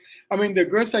prettier. I mean, the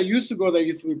girls that used to go there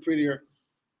used to be prettier.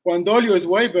 Guandolio is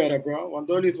way better, bro.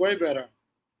 Guandolio is way better.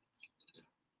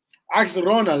 Ask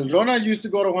Ronald. Ronald used to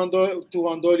go to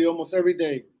Guandolio almost every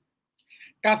day.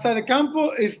 Casa de Campo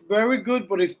is very good,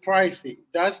 but it's pricey.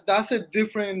 That's a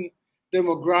different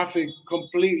demographic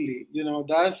completely. You know,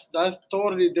 that's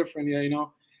totally different. Yeah, you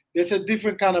know, there's a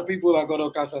different kind of people that go to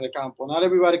Casa de Campo. Not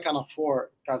everybody can afford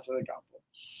Casa de Campo.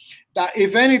 That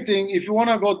if anything, if you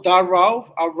want to go that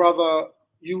route, I'd rather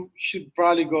you should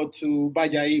probably go to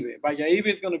Valladolid. Valladolid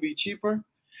is going to be cheaper,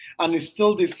 and it's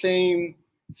still the same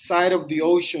side of the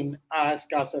ocean as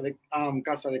Casa de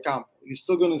Campo. You're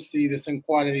still going to see the same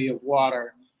quality of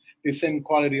water, the same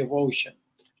quality of ocean,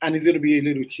 and it's going to be a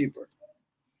little cheaper.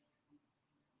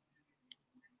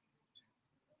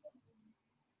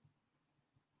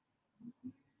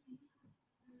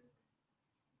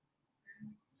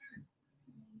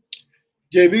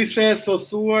 JB says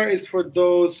Sosua is for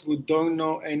those who don't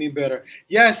know any better.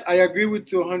 Yes, I agree with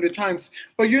you 100 times.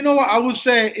 But you know what? I would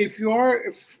say if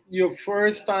you're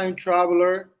first time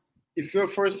traveler, if you're a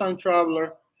first time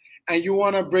traveler and you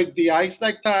want to break the ice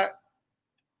like that,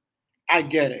 I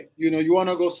get it. You know, you want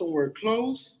to go somewhere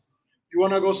close. You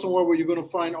want to go somewhere where you're going to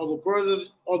find other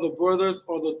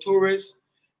tourists.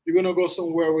 You're going to go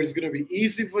somewhere where it's going to be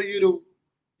easy for you to,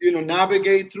 you know,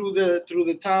 navigate through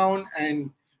the town, and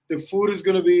the food is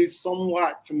going to be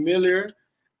somewhat familiar.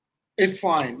 It's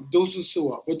fine. Do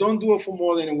Susua, but don't do it for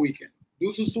more than a weekend.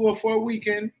 Do Susua for a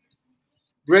weekend,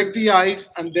 break the ice,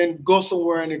 and then go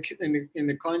somewhere in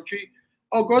the country,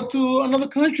 or go to another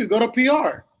country. Go to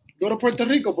PR. Go to Puerto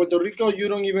Rico. Puerto Rico, you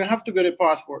don't even have to get a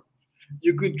passport.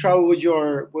 You could travel with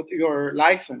your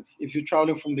license if you're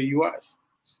traveling from the U.S.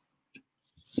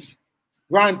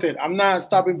 Granted, I'm not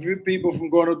stopping people from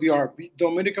going to the R.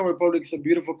 Dominican Republic is a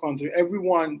beautiful country.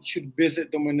 Everyone should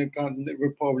visit Dominican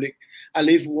Republic at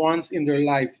least once in their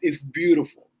lives. It's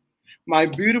beautiful.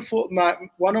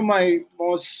 One of my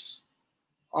most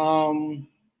I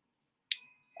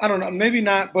don't know, maybe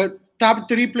not, but top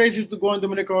 3 places to go in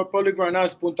Dominican Republic right now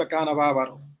is Punta Cana,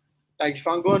 Bávaro. Like if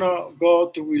I'm gonna go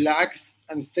to relax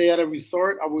and stay at a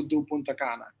resort, I would do Punta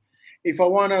Cana. If I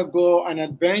wanna go an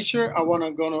adventure, I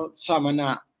wanna go to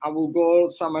Samaná. I will go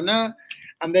Samaná,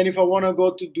 and then if I wanna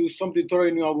go to do something totally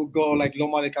new, I would go like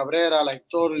Loma de Cabrera, like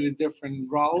totally different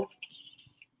route.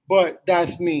 But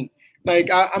that's me. Like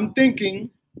I'm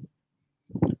thinking,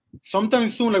 sometime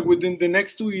soon, like within the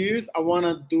next 2 years, I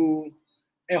wanna do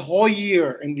a whole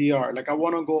year in the R. Like I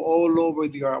wanna go all over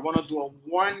the R. I wanna do a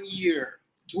 1 year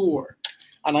tour,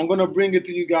 and I'm gonna bring it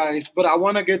to you guys. But I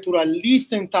want to get to at least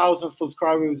 10,000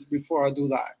 subscribers before I do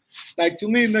that. Like to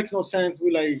me, it makes no sense.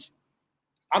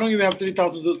 I don't even have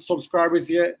 3,000 subscribers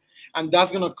yet, and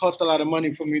that's gonna cost a lot of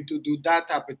money for me to do that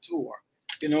type of tour.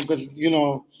 You know, because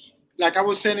like I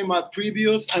was saying in my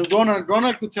previous, and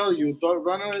Ronald could tell you,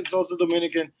 Ronald is also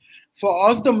Dominican. For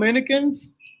us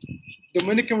Dominicans,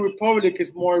 Dominican Republic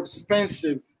is more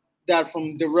expensive than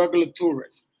from the regular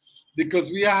tourists, because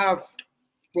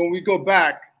when we go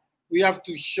back, we have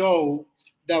to show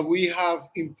that we have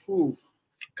improved.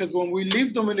 Because when we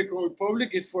leave Dominican Republic,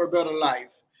 it's for a better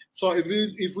life. So if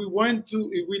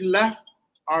we left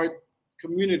our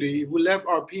community, if we left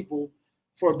our people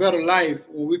for a better life,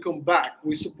 when we come back,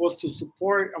 we're supposed to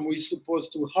support and we're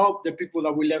supposed to help the people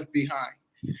that we left behind.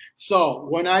 So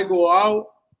when I go out,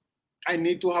 I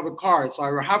need to have a car, so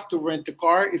I have to rent a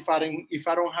car if I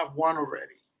don't have one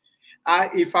already.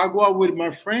 If I go out with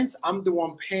my friends, I'm the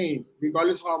one paying,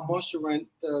 regardless of how much you rent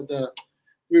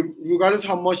regardless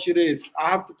how much it is. I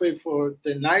have to pay for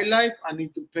the nightlife. I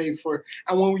need to pay for,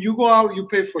 and when you go out, you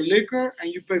pay for liquor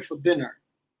and you pay for dinner.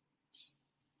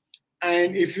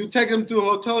 And if you take them to a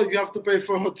hotel, you have to pay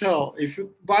for a hotel. If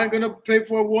you are gonna pay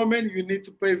for a woman, you need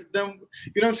to pay for them.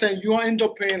 You know what I'm saying? You end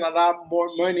up paying a lot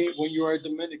more money when you are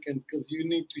Dominicans because you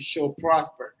need to show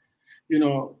prosperity.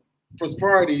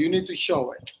 You need to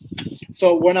show it.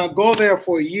 So when I go there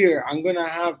for a year, I'm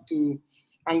gonna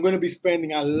be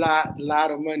spending a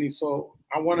lot of money. So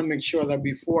I want to make sure that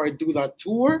before I do that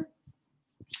tour,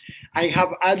 I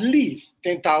have at least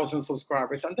 10,000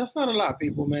 subscribers. And that's not a lot,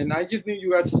 people, man. I just need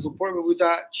you guys to support me with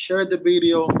that. Share the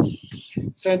video,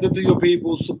 send it to your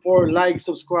people, support, like,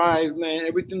 subscribe, man.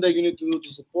 Everything that you need to do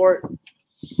to support.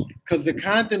 Because the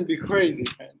content be crazy,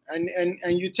 man.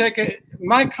 And you take it,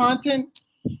 my content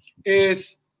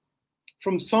is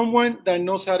from someone that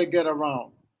knows how to get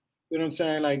around. You know what I'm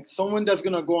saying? Like someone that's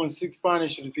gonna go and speak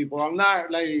Spanish to the people. I'm not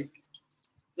like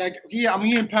here. I'm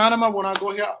here in Panama. When I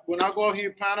go out here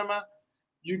in Panama,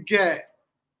 you get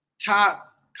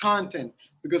top content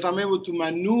because I'm able to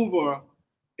maneuver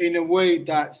in a way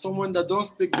that someone that don't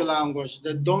speak the language,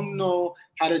 that don't know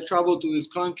how to travel to this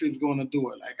country is gonna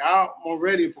do it. Like I'm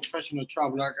already a professional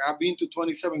traveler. Like I've been to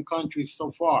 27 countries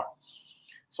so far,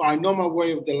 so I know my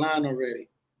way of the land already.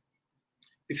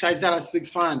 Besides that, I speak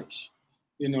Spanish.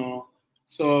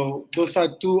 So those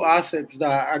are two assets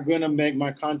that are gonna make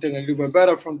my content a little bit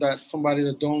better from that somebody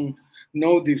that don't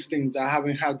know these things, that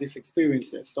haven't had these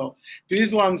experiences. So this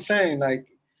is what I'm saying. Like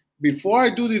before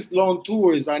I do these long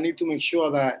tours, I need to make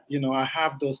sure that I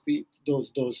have those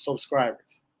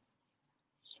subscribers.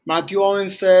 Matthew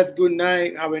Owens says, "Good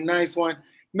night. Have a nice one,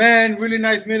 man. Really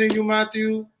nice meeting you,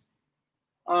 Matthew.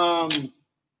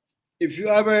 If you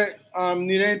ever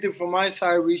need anything from my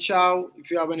side, reach out. If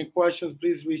you have any questions,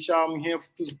 please reach out. I'm here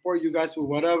to support you guys with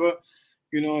whatever.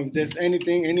 If there's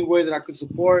anything, any way that I could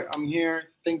support, I'm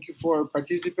here. Thank you for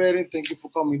participating. Thank you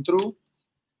for coming through.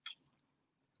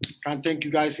 Can't thank you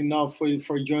guys enough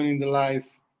for joining the live.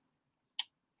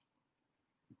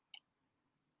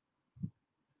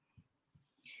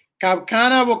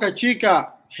 Capcana Boca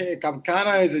Chica. Hey,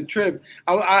 Capcana is a trip.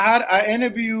 I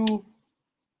interview.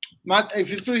 If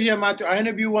you're still here, Matthew, I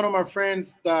interviewed one of my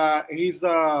friends that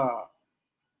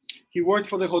he works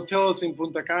for the hotels in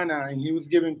Punta Cana, and he was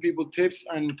giving people tips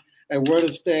and where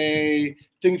to stay,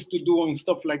 things to do, and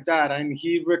stuff like that. And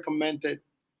he recommended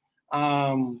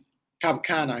Cap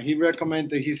Cana.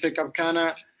 He said Cap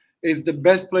Cana is the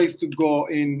best place to go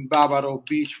in Bávaro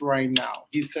Beach right now.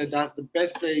 He said that's the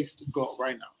best place to go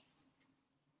right now.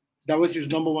 That was his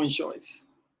number one choice.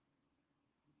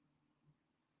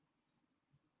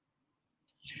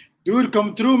 Dude,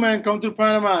 come through, man. Come to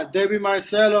Panama. David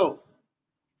Marcelo.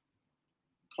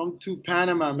 Come to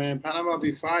Panama, man. Panama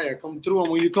be fire. Come through.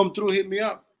 And when you come through, hit me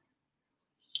up.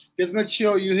 Just make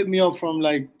sure you hit me up from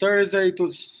like Thursday to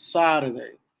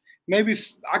Saturday. Maybe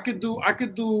I could do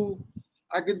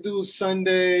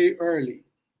Sunday early.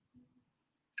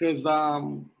 Because I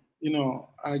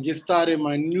just started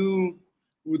my new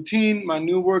routine, my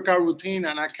new workout routine,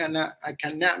 and I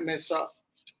cannot mess up.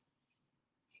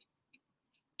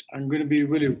 I'm going to be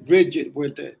really rigid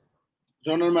with it.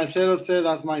 Ronald Marcelo said,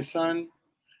 that's my son.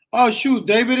 Oh, shoot,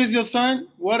 David is your son?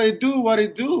 What he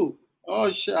do? Oh,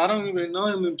 shit, I don't even know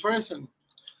him in person.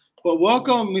 But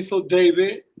welcome, Mr.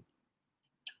 David.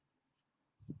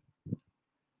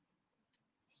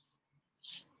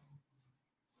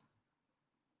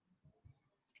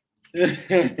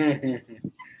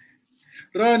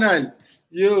 Ronald,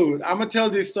 I'm going to tell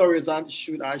these stories. I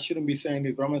shouldn't be saying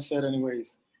this, but I'm going to say it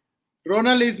anyways.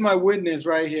 Ronald is my witness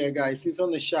right here, guys. He's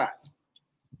on the shot.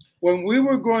 When we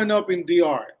were growing up in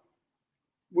DR,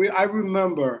 I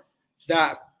remember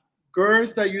that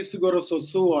girls that used to go to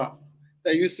Sosua,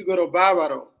 that used to go to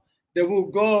Bávaro, they will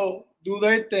go do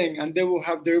their thing and they will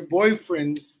have their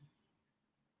boyfriends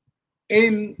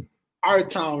in our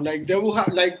town. Like they will have,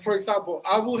 like for example,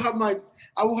 I will have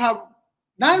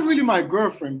not really my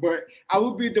girlfriend, but I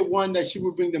would be the one that she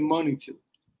would bring the money to.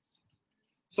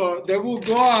 So they will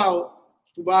go out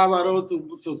to Bávaro,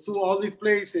 to all these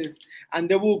places, and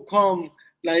they will come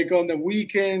like on the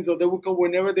weekends, or they will come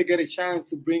whenever they get a chance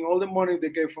to bring all the money they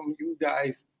get from you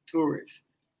guys, tourists.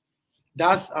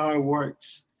 That's how it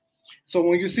works. So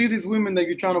when you see these women that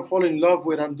you're trying to fall in love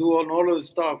with and do all of the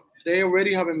stuff, they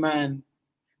already have a man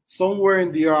somewhere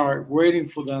in the yard waiting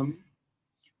for them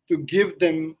to give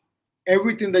them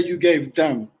everything that you gave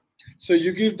them. So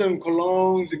you give them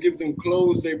colognes, you give them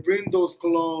clothes. They bring those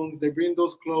colognes, they bring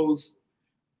those clothes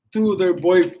to their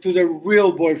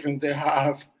real boyfriends they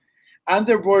have, and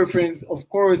their boyfriends. Of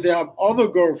course, they have other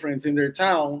girlfriends in their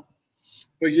town.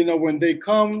 But when they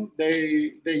come,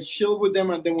 they chill with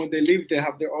them, and then when they leave, they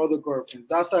have their other girlfriends.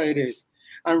 That's how it is.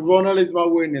 And Ronald is my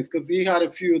witness because he had a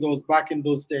few of those back in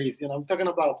those days. I'm talking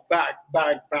about back,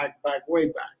 way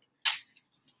back.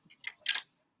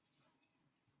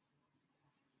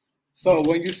 So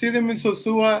when you see them in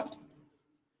Sosua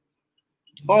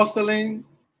hustling,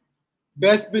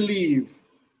 best believe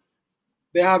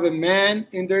they have a man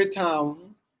in their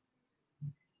town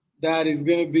that is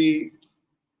going to be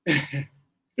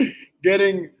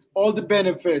getting all the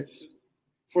benefits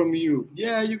from you.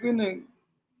 Yeah, you're going to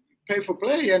pay for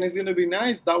play and it's going to be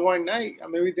nice that one night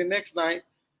and maybe the next night,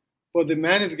 but the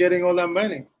man is getting all that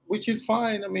money, which is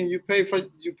fine. I mean, you pay for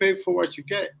what you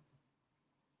get.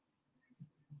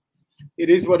 It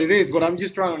is what it is, but I'm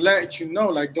just trying to let you know,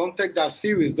 like, don't take that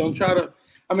serious. Don't try to,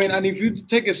 and if you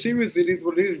take it serious, it is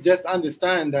what it is. Just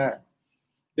understand that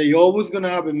they always going to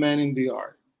have a man in the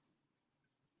yard.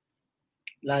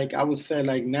 Like I would say,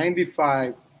 like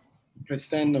 95%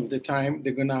 of the time,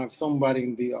 they're going to have somebody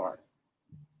in the yard.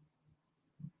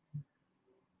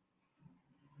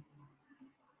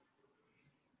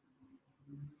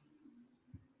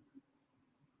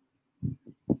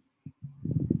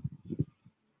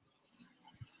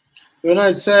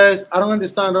 It says, I don't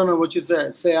understand. I don't know what you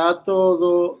said. Say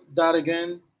todo that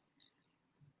again.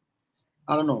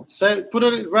 I don't know.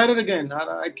 Write it again.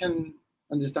 I can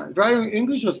understand. Write in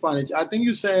English or Spanish. I think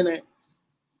you're saying it.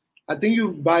 I think you're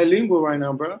bilingual right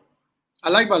now, bro. I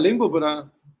like bilingual, but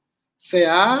sea.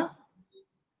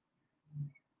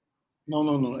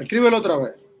 No. Escríbelo otra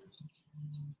vez.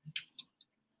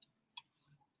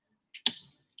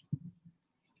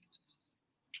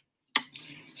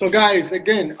 So guys,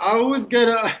 again, I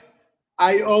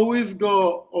always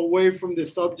go away from the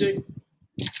subject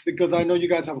because I know you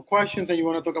guys have questions and you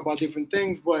want to talk about different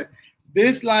things, but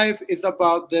this live is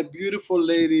about the beautiful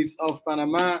ladies of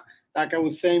Panama. Like I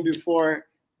was saying before,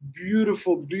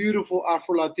 beautiful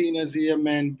Afro-Latinas here,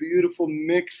 man. Beautiful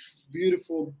mix,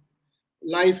 beautiful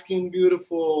light skin,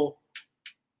 beautiful.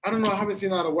 I don't know, I haven't seen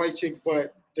a lot of white chicks,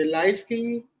 but the light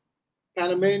skin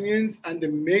Panamanians and the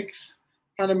mix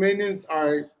Panamanians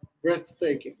are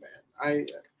breathtaking, man.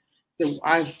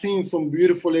 I've seen some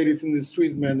beautiful ladies in the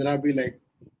streets, man, that I'd be like,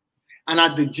 and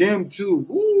at the gym too.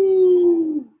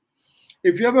 Woo!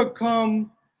 If you ever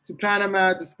come to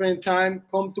Panama to spend time,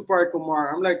 come to Park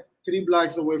Omar. I'm like 3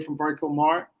 blocks away from Park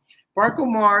Omar. Park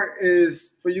Omar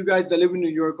is, for you guys that live in New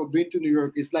York or been to New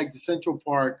York, it's like the Central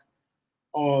Park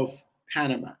of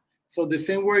Panama. So the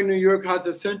same way New York has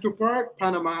a Central Park,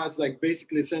 Panama has like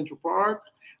basically a Central Park,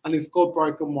 and it's called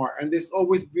Park Omar. And there's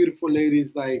always beautiful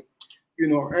ladies like,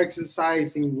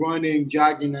 exercising, running,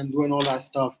 jogging, and doing all that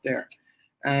stuff there.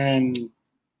 And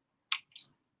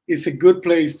it's a good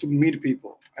place to meet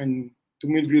people and to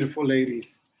meet beautiful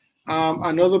ladies.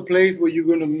 Another place where you're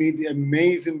going to meet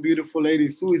amazing, beautiful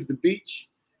ladies too is the beach.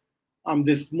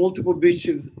 There's multiple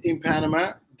beaches in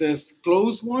Panama. There's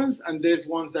closed ones, and there's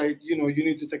ones that you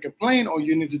need to take a plane or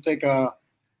you need to take a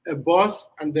bus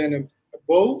and then a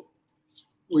boat,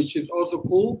 which is also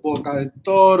cool. Boca del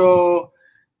Toro.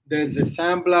 There's the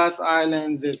San Blas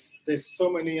Islands. There's so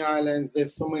many islands.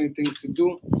 There's so many things to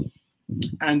do,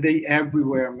 and they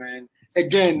everywhere, man.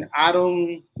 Again,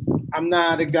 I'm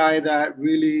not a guy that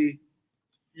really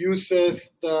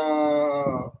uses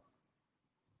the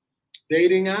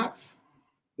dating apps,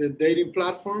 the dating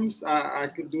platforms. I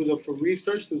could do that for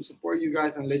research to support you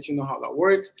guys and let you know how that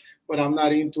works, but I'm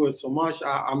not into it so much.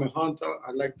 I'm a hunter.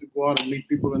 I like to go out and meet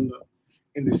people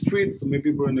in the streets, to meet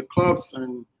people in the clubs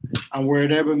and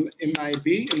wherever it might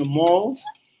be, in the malls.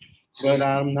 But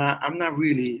I'm not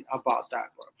really about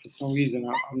that. But for some reason,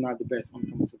 I'm not the best when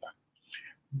it comes to that.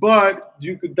 But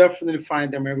you could definitely find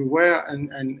them everywhere,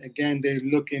 and again, they're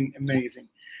looking amazing.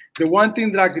 The one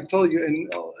thing that I could tell you,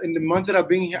 in the month that I've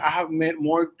been here, I have met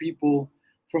more people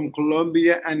from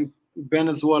Colombia and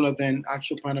Venezuela than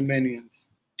actual Panamanians.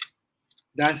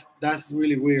 That's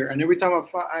really weird. And every time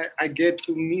I get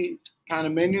to meet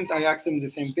Panamanians, I ask them the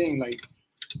same thing, like,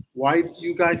 why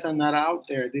you guys are not out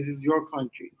there? This is your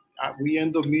country. We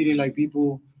end up meeting like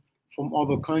people from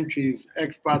other countries,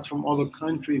 expats from other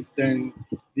countries than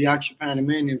the actual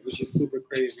Panamanians, which is super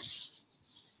crazy.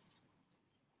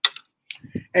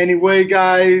 Anyway,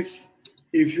 guys,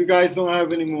 if you guys don't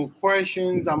have any more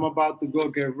questions, I'm about to go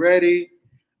get ready.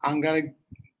 I'm gonna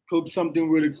cook something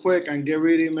really quick and get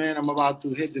ready, man. I'm about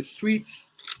to hit the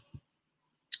streets.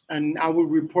 and I will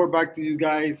report back to you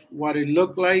guys what it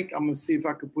looked like. I'm gonna see if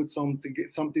I could put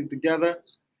something together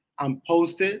and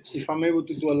post it. If I'm able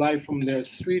to do a live from the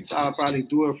streets, I'll probably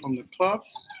do it from the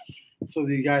clubs, so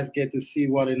that you guys get to see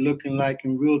what it looking like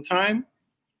in real time.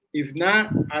 If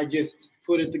not, I just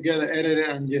put it together, edit it,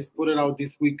 and just put it out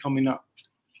this week coming up.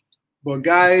 But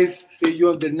guys, see you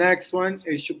on the next one.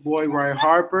 It's your boy Ryan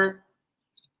Harper.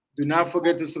 Do not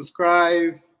forget to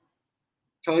subscribe.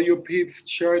 Tell your peeps,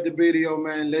 share the video,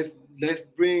 man. Let's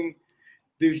bring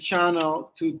this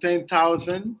channel to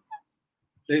 10,000.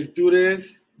 Let's do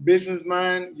this.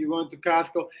 Businessman, you going to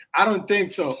Costco? I don't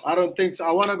think so. I don't think so.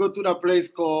 I want to go to that place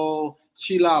called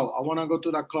Chill Out. I want to go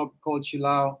to that club called Chill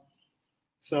Out.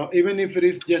 So even if it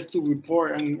is just to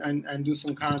report and do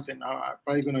some content, I'm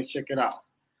probably going to check it out.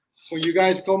 When you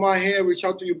guys come out here, reach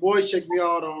out to your boy. Check me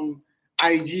out on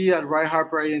IG at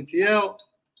RyHarperINTL.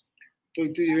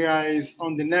 Talk to you guys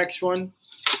on the next one.